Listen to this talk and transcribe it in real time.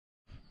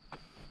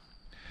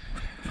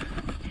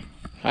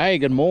Hey,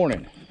 good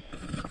morning.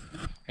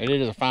 It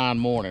is a fine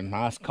morning,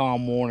 nice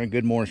calm morning.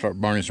 Good morning.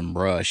 Start burning some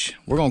brush.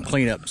 We're gonna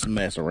clean up some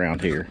mess around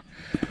here.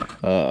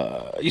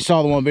 You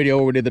saw the one video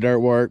where we did the dirt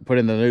work, put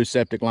in the new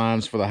septic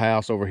lines for the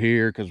house over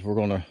here, because we're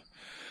gonna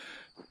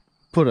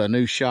put a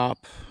new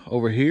shop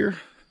over here.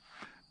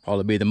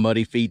 Probably be the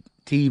Muddyfeet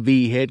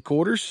TV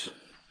headquarters.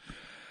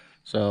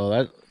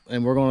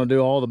 And we're gonna do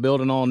all the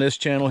building on this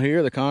channel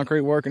here. The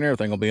concrete work and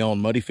everything will be on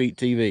Muddyfeet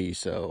TV.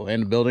 So,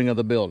 and the building of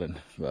the building,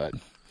 but.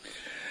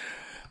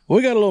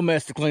 We got a little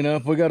mess to clean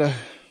up. We got to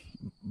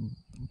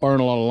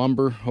burn a lot of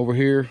lumber over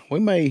here. We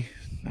may,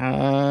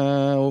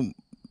 I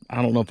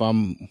don't know if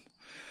I'm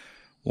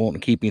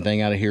wanting to keep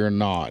anything out of here or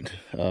not.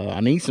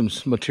 I need some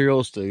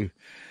materials to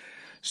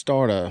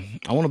start I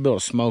want to build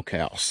a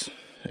smokehouse.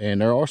 And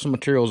there are some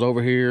materials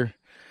over here.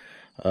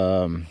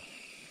 We'll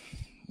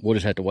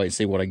just have to wait and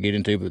see what I get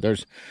into.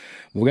 But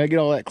we got to get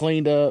all that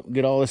cleaned up,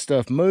 get all this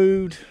stuff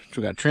moved.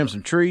 So we got to trim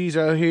some trees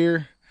out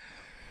here.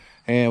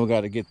 And we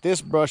got to get this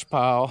brush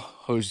pile,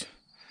 who's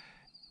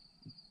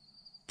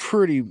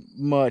pretty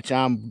much,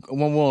 I'm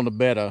willing to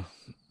bet a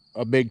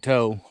big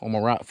toe on my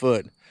right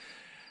foot.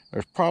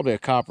 There's probably a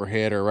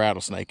copperhead or a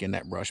rattlesnake in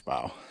that brush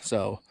pile.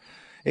 So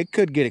it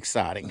could get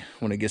exciting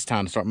when it gets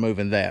time to start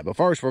moving that. But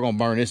first we're going to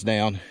burn this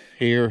down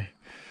here.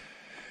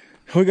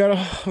 We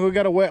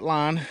got a wet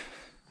line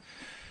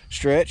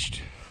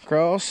stretched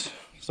across.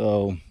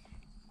 So,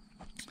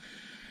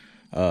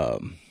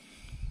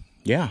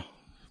 yeah,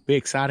 be an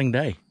exciting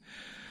day.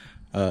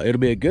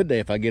 It'll be a good day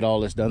if I get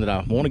all this done that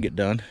I want to get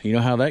done. You know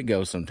how that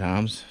goes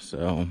sometimes.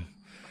 So,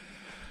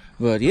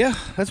 but yeah,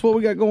 that's what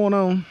we got going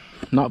on.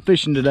 Not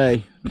fishing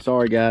today.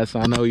 Sorry guys.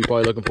 I know you're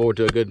probably looking forward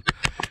to a good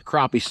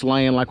crappie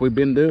slaying like we've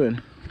been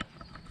doing.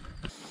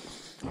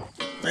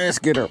 Let's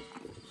get our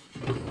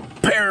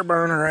pear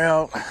burner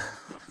out.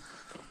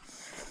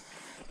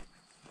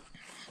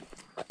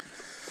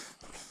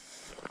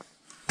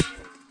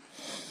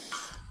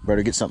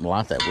 Better get something to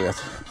light that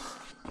with.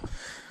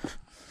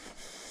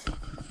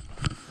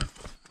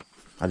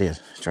 I did.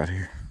 It's right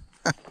here.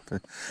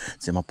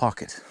 It's in my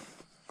pocket.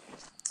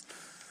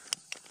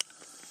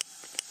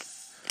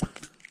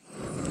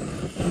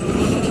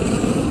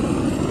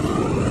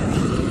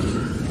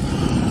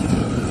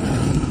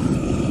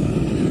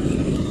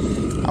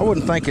 I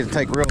wouldn't think it'd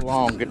take real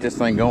long to get this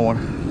thing going.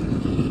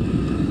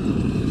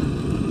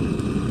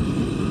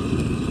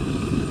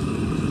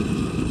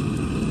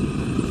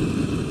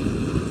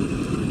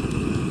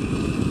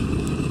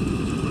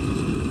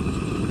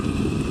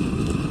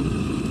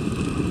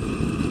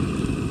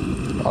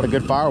 A lot of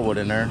good firewood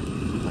in there.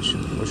 I should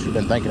have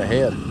been thinking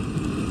ahead.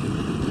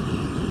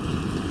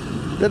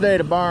 Good day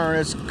to burn.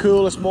 It's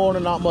cool this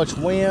morning, not much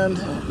wind.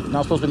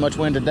 Not supposed to be much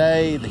wind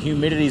today. The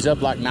humidity's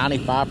up like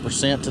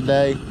 95%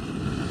 today.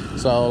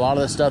 So a lot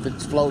of the stuff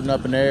that's floating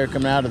up in the air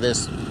coming out of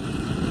this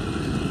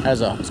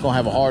it's gonna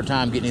have a hard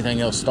time getting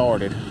anything else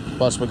started.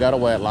 Plus we got a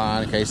wet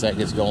line in case that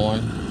gets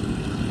going.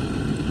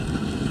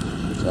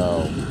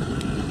 So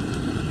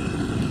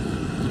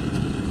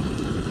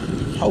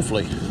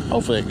hopefully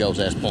it goes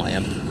as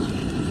planned.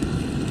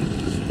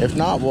 If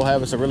not, we'll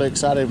have us a really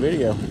exciting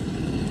video. I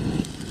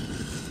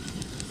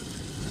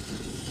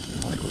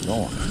think we're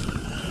going.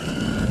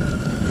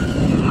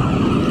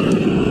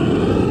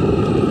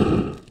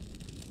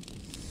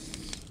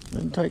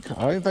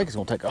 I didn't think it's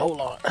gonna take a whole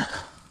lot.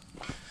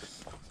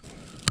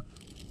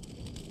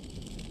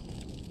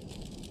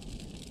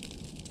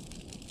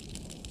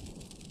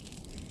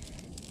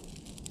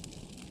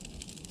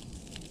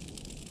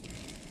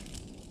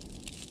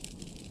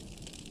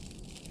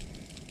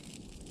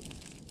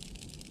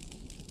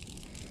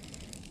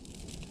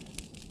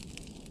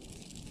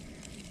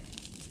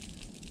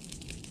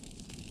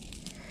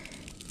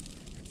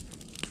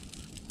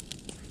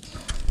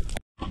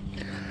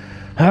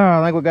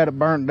 I think we got it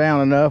burnt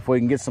down enough. We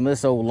can get some of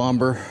this old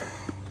lumber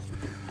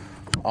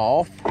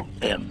off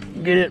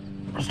and get it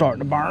starting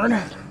to burn.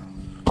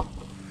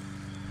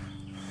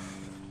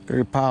 Get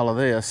a pile of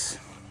this.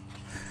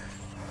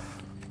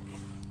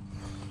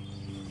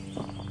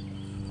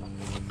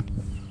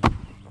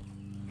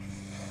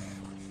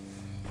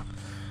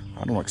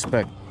 I don't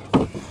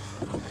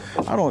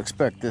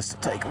expect this to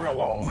take real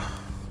long.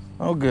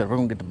 Oh good, we're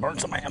gonna get to burn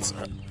some ants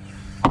up.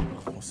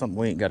 Well, something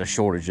we ain't got a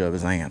shortage of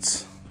is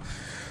ants.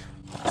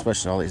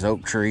 Especially all these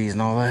oak trees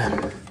and all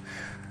that.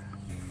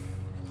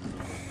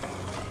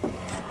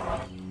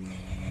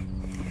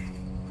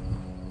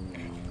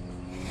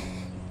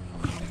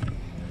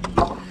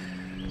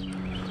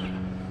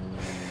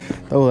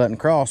 Throw that in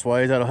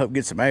crossways, that'll help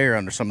get some air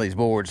under some of these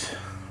boards.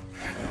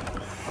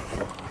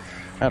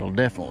 That'll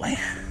definitely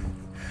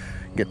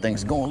get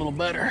things going a little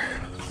better.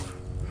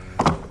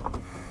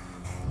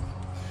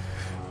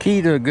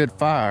 Key to a good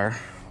fire.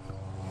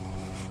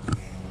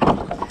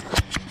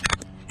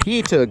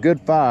 Key to a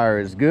good fire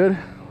is good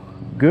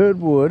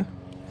wood,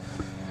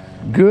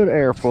 good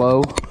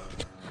airflow,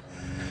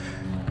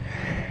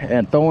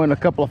 and throw in a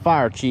couple of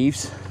fire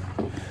chiefs,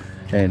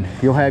 and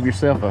you'll have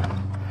yourself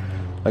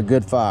a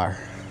good fire.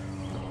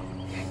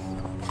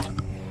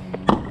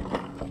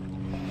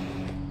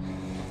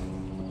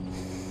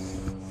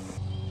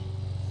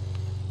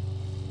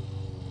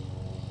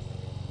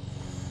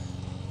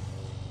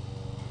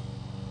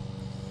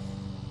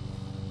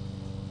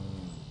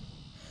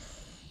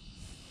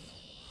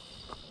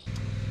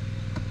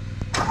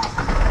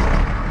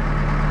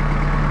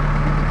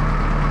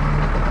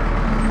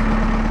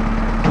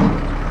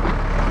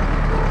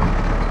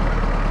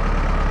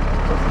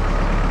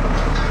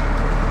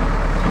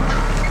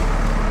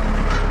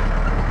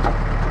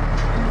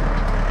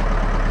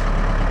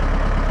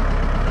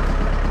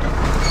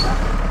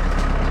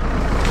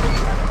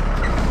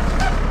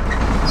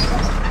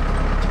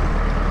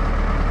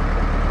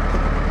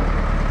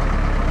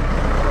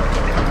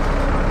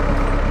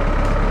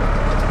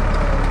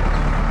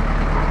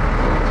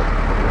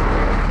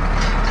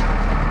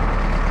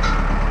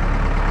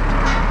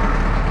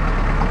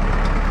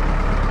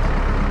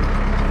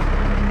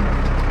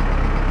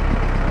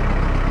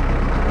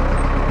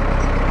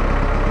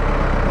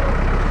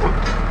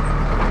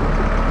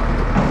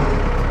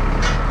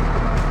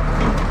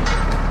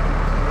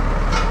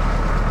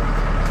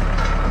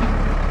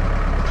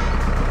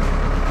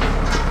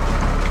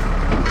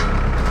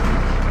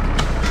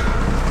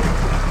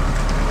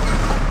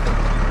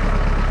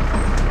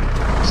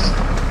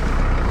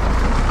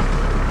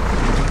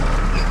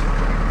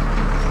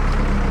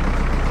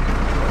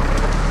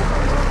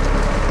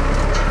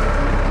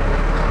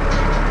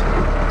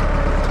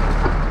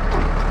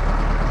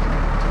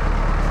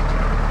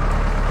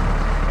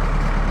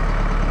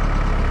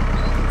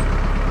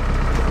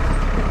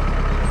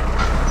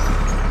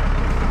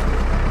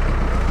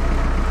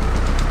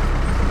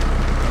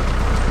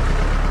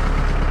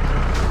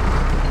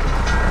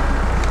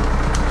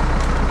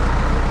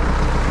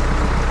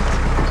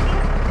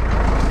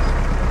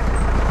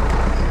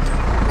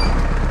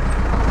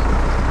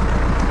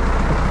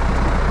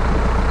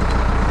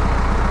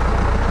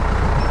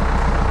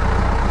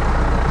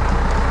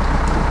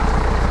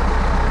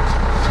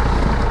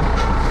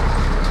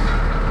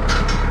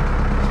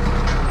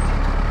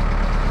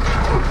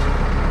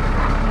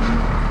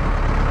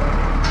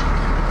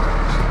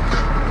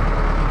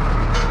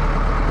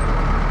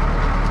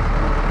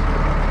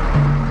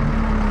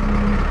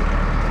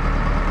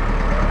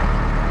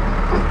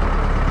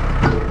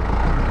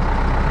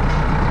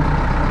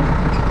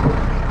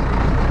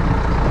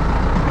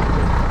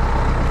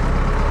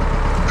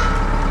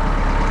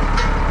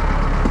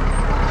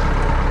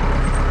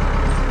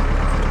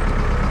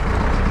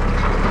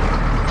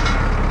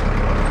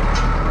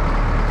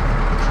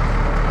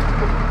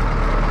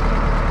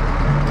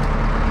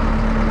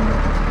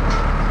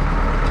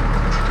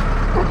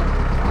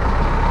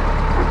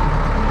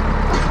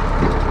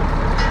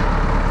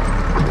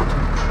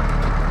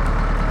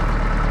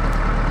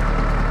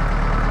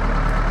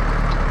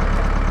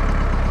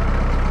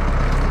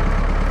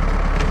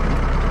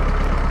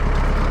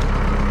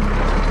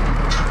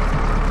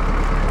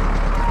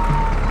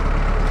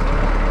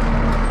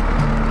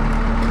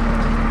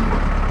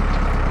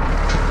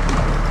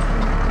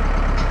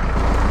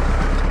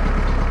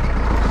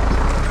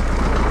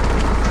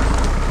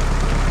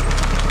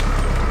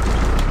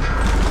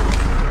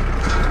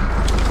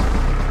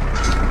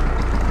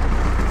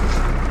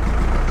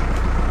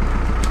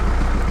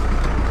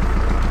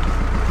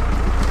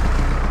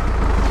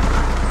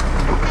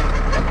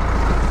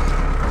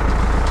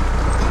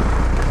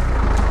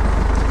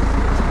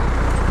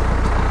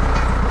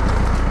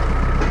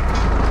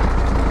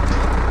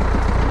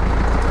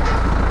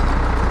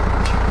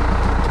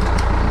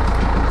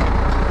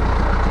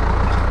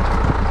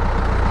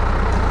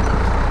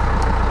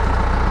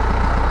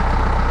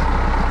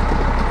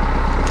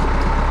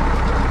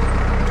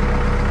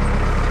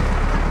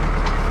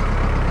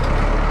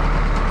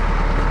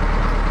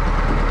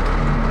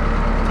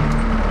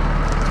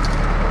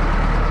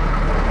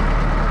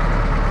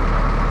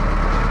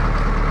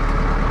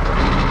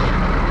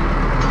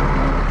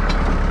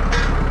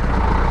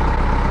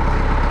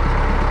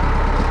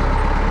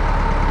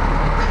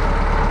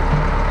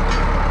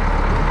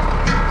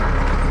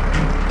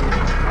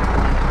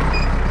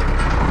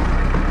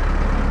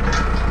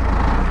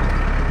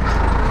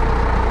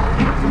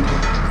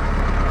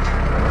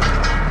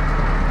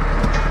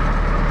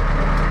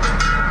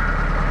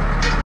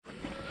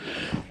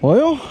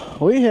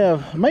 we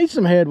have made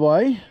some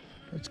headway.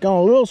 It's gone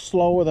a little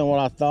slower than what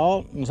I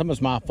thought, and some of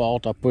it's my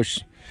fault. I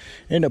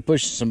ended up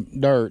pushing some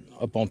dirt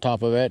up on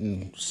top of it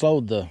and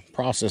slowed the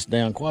process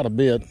down quite a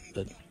bit.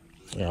 But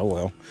yeah,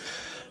 well,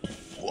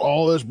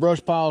 all this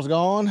brush pile's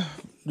gone.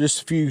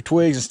 Just a few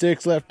twigs and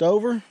sticks left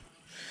over.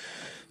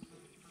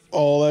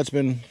 All that's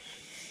been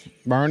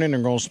burning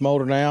and going to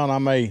smolder down. I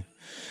may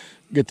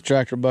get the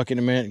tractor bucket in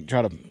a minute and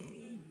try to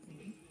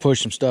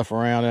push some stuff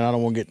around, and I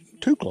don't want to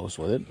get too close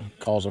with it.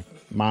 Cause a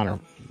minor,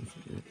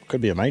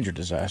 could be a major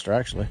disaster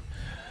actually.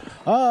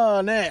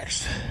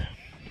 Next,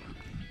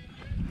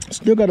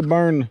 still got to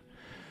burn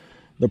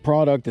the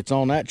product that's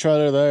on that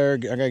trailer there. I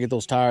gotta get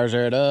those tires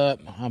aired up.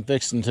 I'm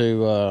fixing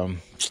to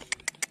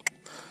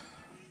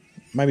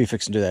maybe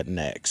fixing to do that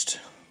next.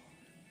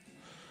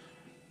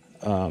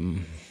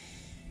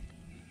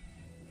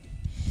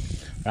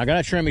 I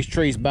gotta trim these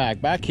trees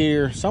back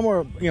here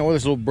somewhere, you know, where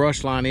this little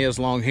brush line is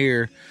along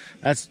here.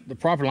 That's the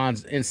property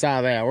line's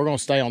inside that. We're gonna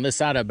stay on this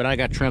side of it, but I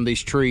gotta trim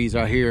these trees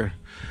out here.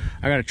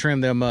 I gotta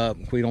trim them up.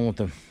 We don't want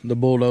the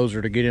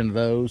bulldozer to get into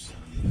those.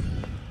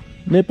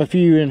 Nip a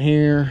few in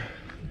here.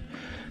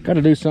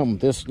 Gotta do something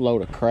with this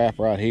load of crap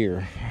right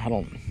here.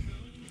 I'm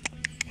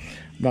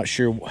not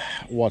sure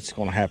what's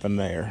gonna happen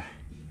there.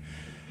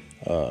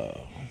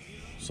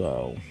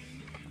 So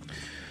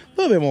a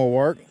little bit more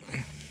work.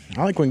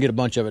 I think we can get a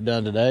bunch of it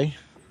done today.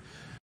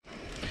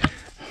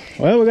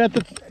 Well, we got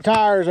the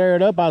tires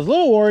aired up. I was a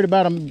little worried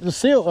about the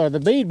seal or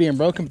the bead being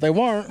broken, but they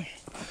weren't.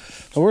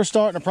 So we're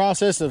starting the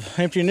process of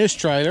emptying this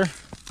trailer,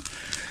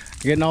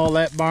 getting all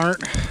that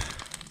burnt.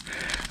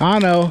 I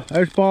know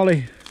there's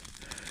probably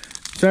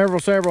several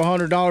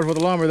 $100s worth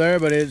of lumber there,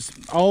 but it's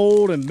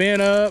old and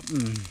bent up,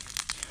 and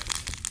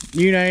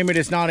you name it,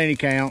 it's not any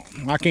count.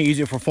 I can't use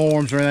it for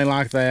forms or anything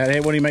like that.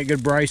 It wouldn't even make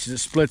good braces. It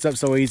splits up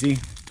so easy.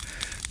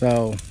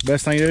 So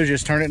best thing to do is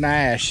just turn it into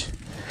ash.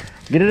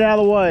 Get it out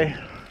of the way.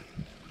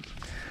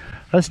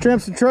 Let's trim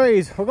some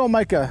trees. We're gonna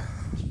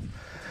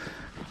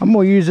I'm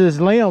gonna use these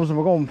limbs and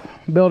we're gonna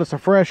build us a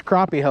fresh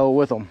crappie hole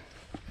with them.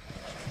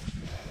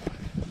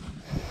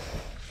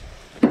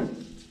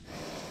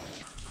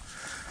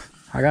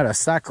 I got a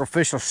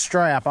sacrificial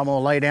strap I'm gonna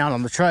lay down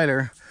on the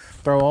trailer,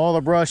 throw all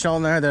the brush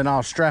on there, then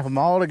I'll strap them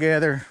all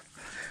together,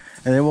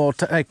 and then we'll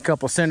take a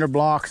couple of cinder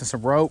blocks and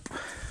some rope,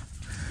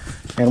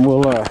 and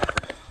we'll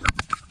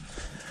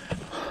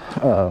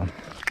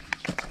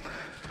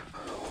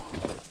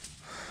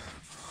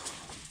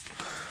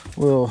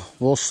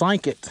we'll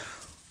sink it.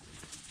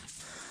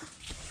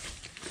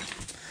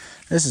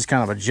 This is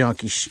kind of a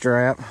junky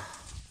strap.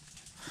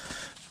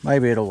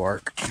 Maybe it'll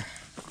work.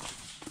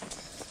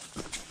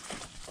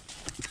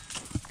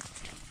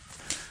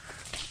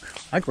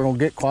 I think we're gonna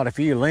get quite a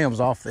few limbs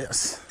off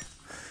this.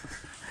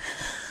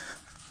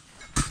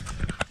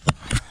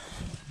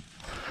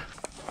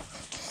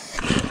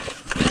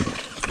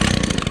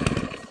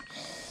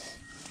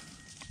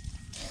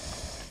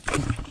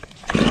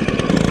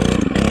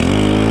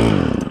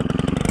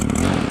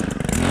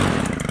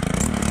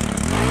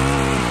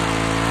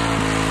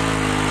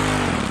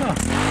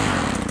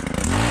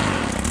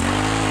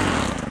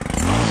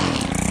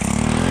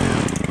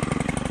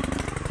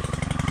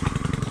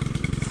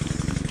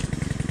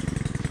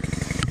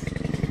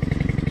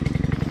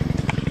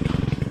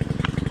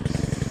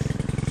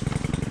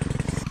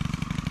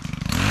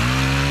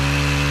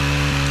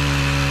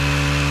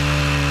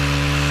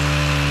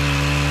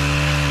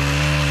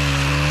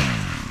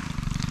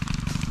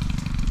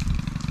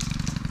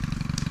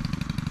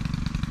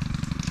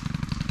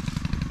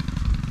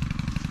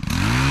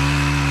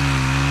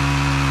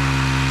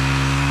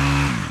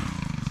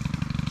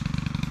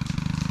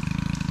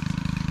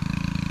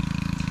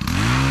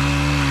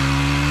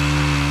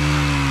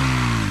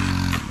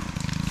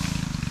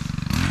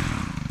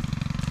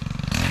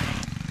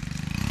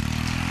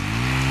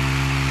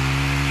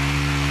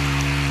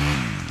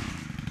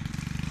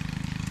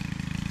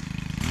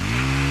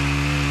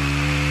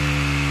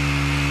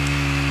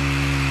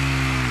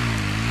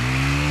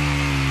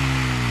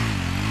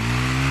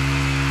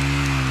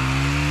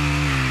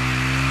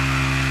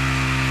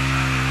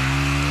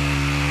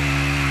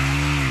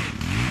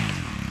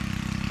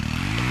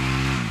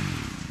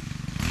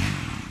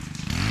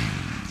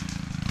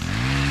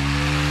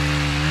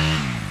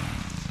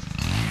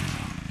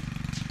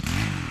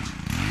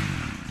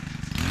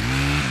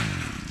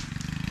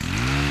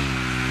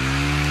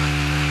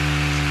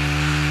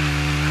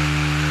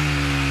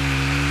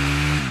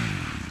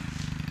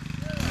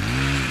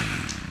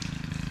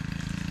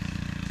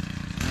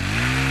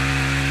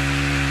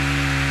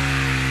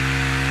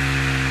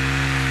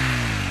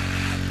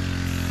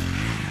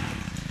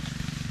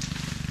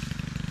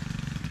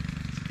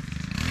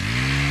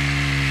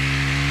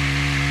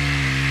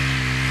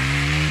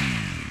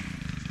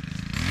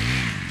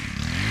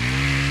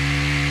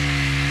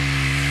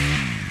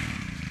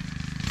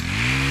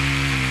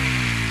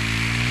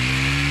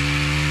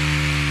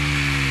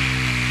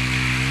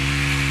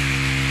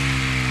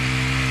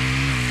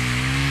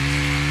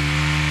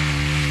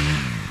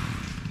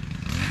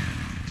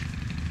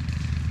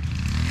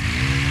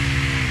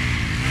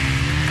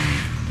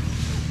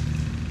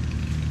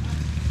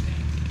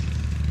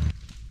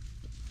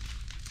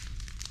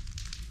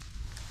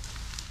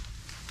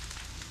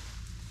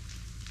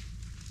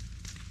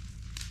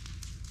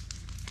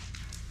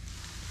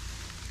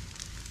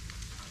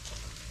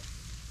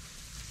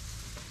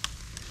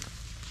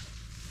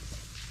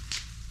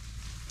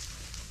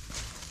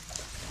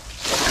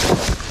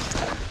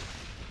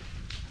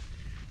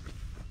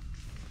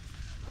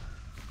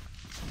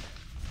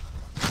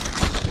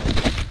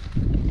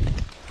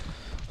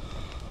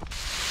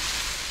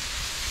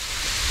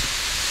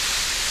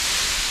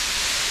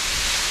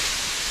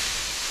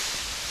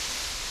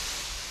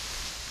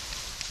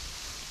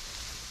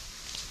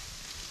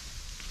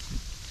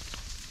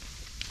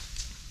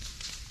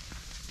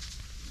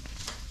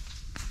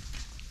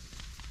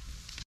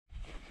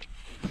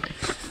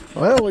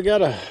 Well, we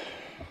gotta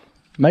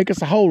make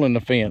us a hole in the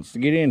fence to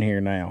get in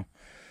here now.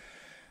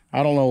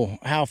 I don't know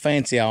how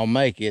fancy I'll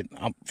make it.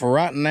 For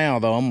right now,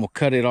 though, I'm gonna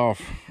cut it off.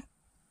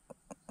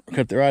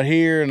 Cut it right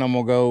here, and I'm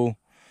gonna go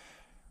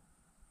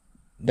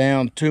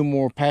down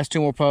past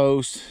 2 more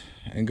posts,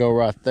 and go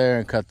right there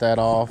and cut that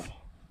off.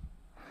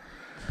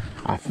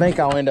 I think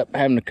I'll end up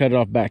having to cut it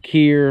off back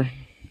here,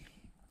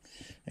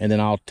 and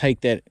then I'll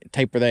taper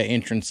that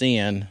entrance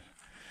in,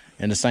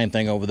 and the same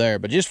thing over there.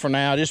 But just for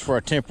now, just for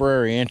a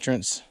temporary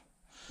entrance,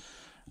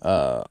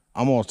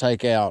 I'm gonna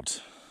take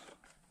out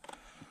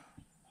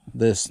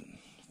this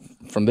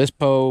from this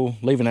pole,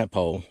 leaving that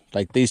pole,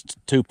 take these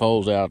 2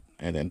 poles out,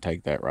 and then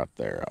take that right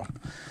there off.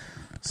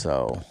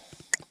 So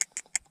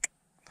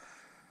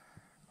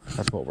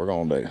that's what we're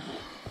gonna do.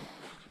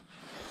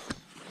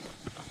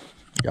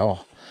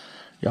 Y'all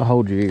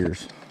hold your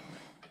ears.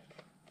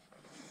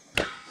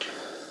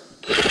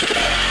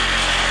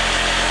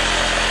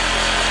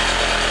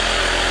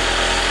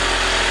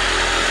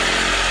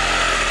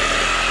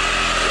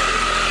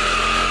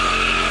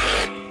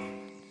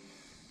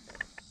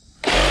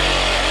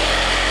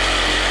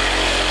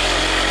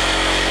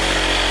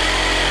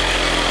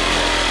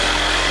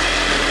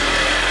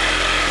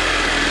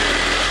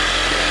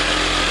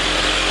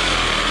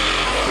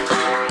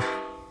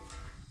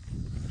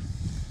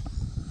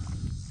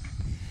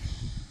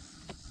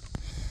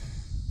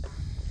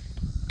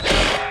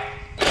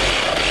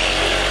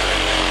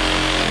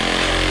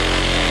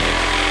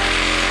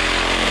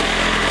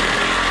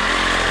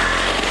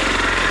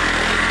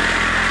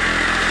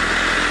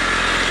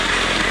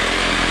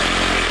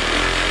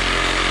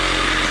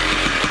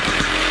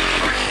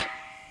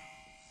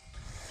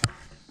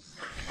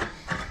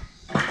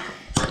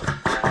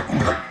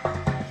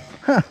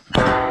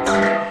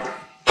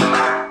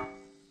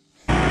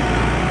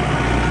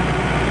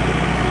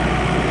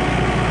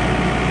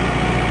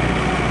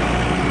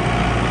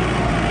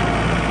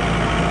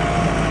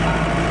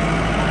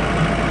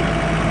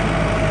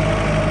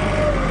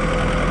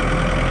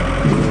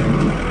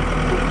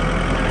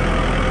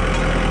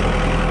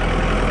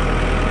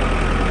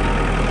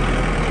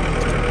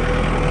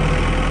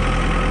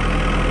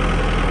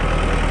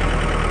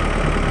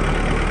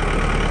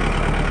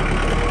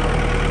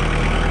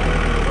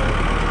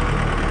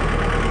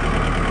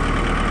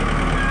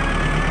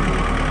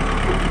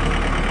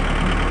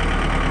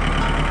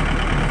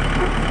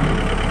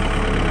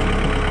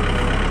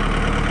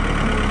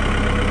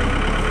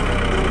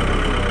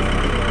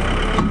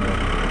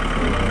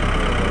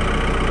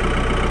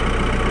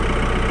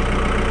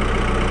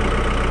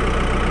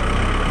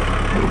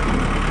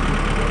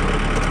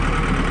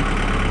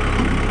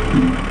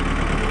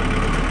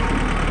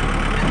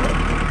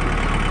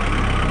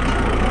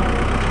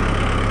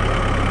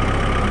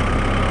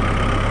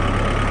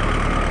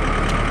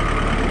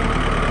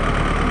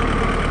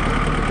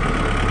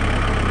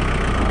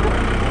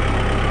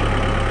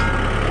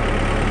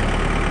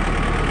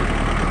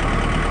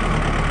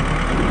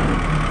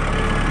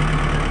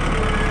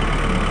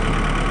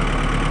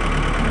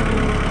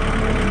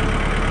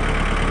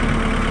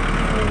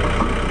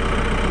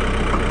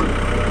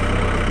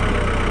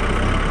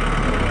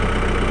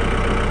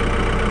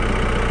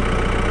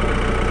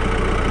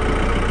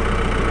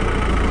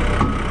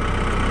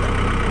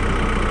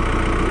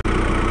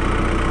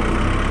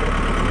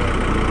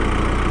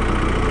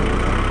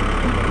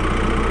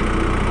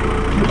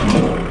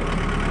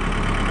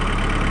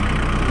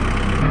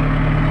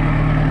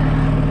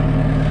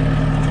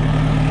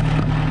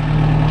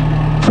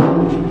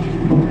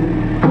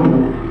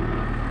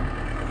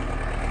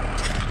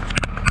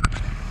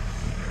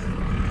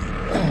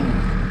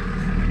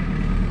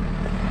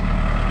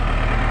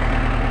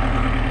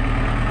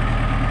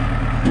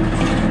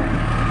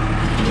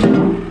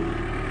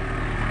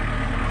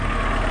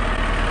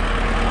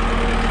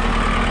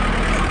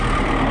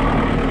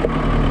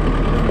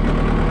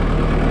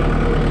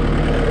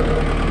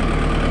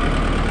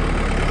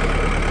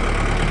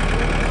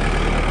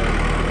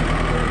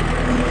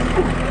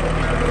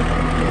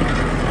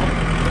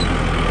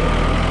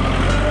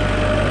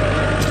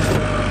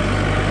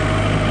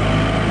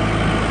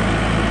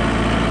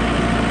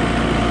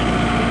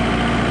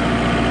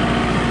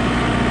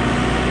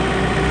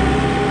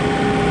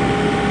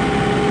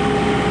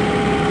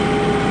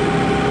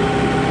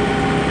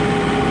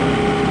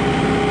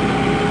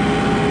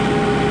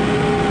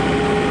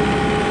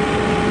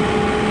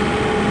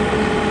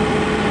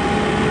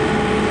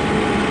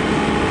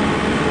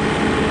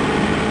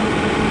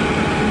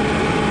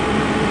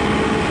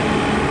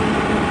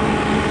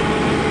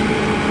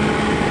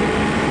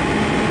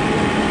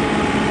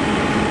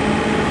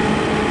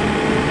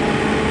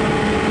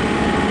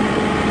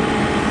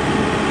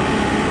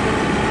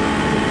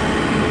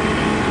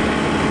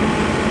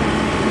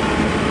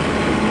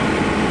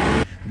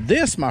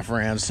 This, my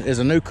friends, is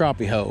a new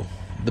crappie hole,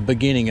 the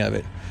beginning of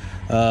it.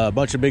 A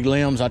bunch of big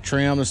limbs I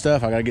trimmed and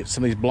stuff. I gotta get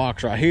some of these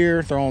blocks right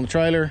here, throw on the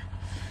trailer.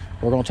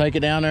 We're gonna take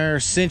it down there,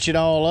 cinch it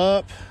all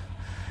up,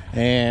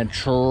 and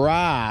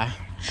try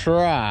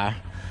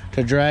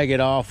to drag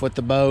it off with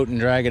the boat and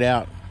drag it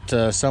out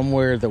to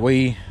somewhere that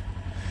we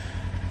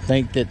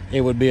think that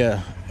it would be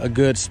a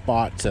good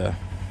spot to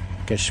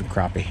catch some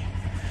crappie.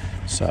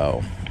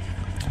 So,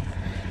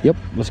 yep,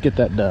 let's get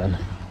that done.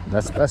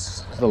 That's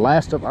the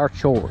last of our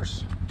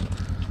chores.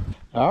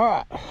 All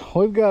right,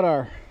 we've got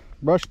our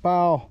brush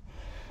pile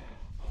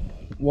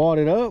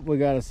wadded up. We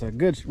got us a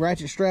good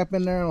ratchet strap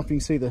in there. I don't know if you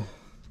can see the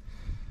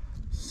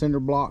cinder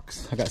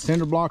blocks. I got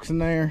cinder blocks in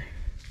there.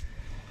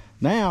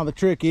 Now the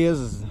trick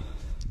is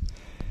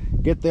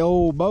get the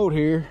old boat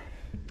here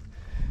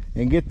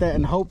and get that,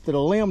 and hope that a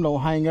limb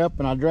don't hang up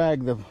and I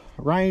drag the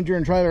Ranger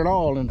and trailer it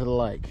all into the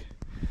lake.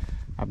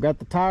 I've got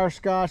the tire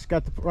scotch,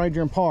 got the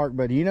Ranger in park,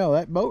 but you know,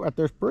 that boat right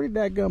there is pretty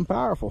dadgum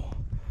powerful.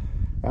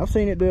 I've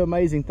seen it do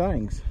amazing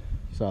things.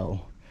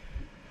 So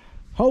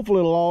hopefully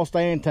it'll all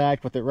stay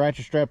intact with it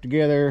ratchet strapped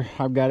together.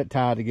 I've got it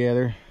tied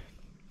together,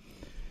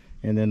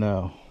 and then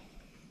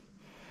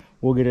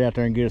we'll get it out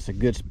there and get us a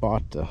good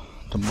spot to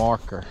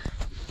mark our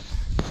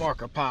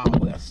pile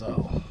with.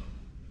 So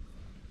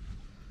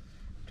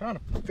trying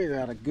to figure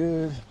out a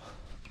good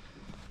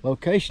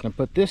location to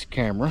put this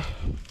camera.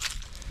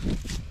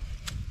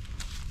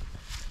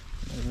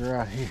 Maybe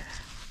right here.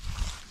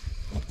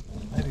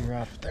 Maybe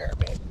right up there a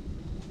bit.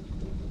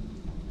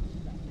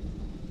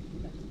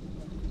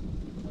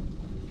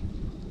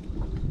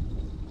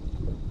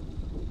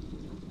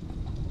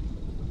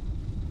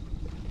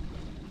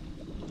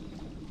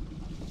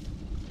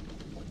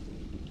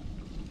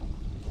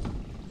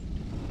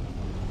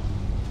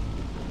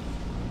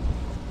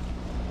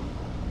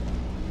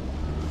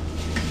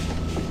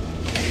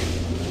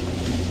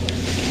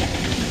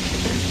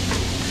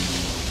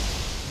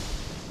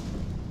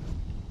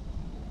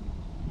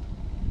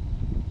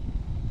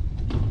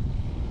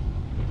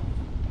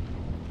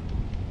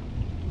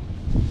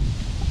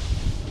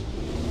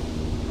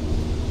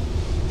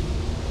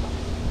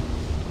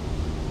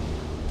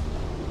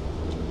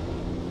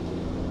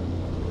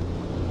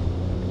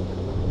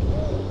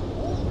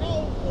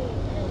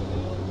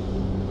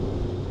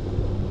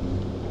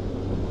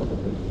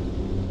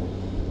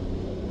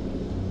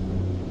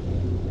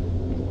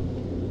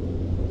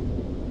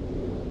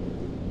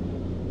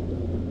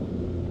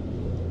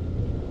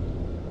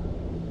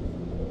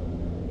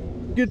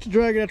 Get to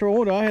drag it out the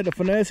water. I had to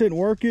finesse it and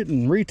work it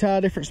and retie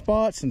different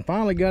spots, and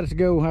finally got it to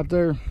go out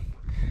there.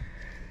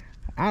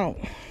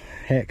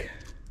 Heck,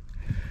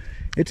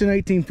 it's an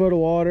 18 foot of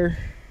water,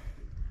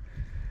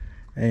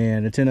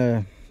 and it's in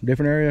a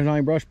different area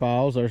than brush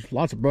piles. There's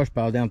lots of brush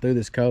piles down through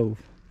this cove,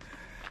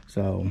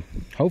 so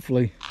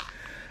hopefully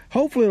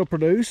it'll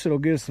produce. It'll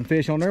get us some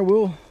fish on there.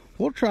 We'll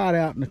try it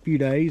out in a few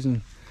days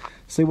and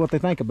see what they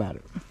think about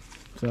it.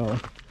 So, all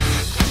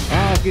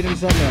right, let's get into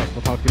something else.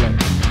 We'll talk to you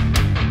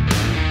later.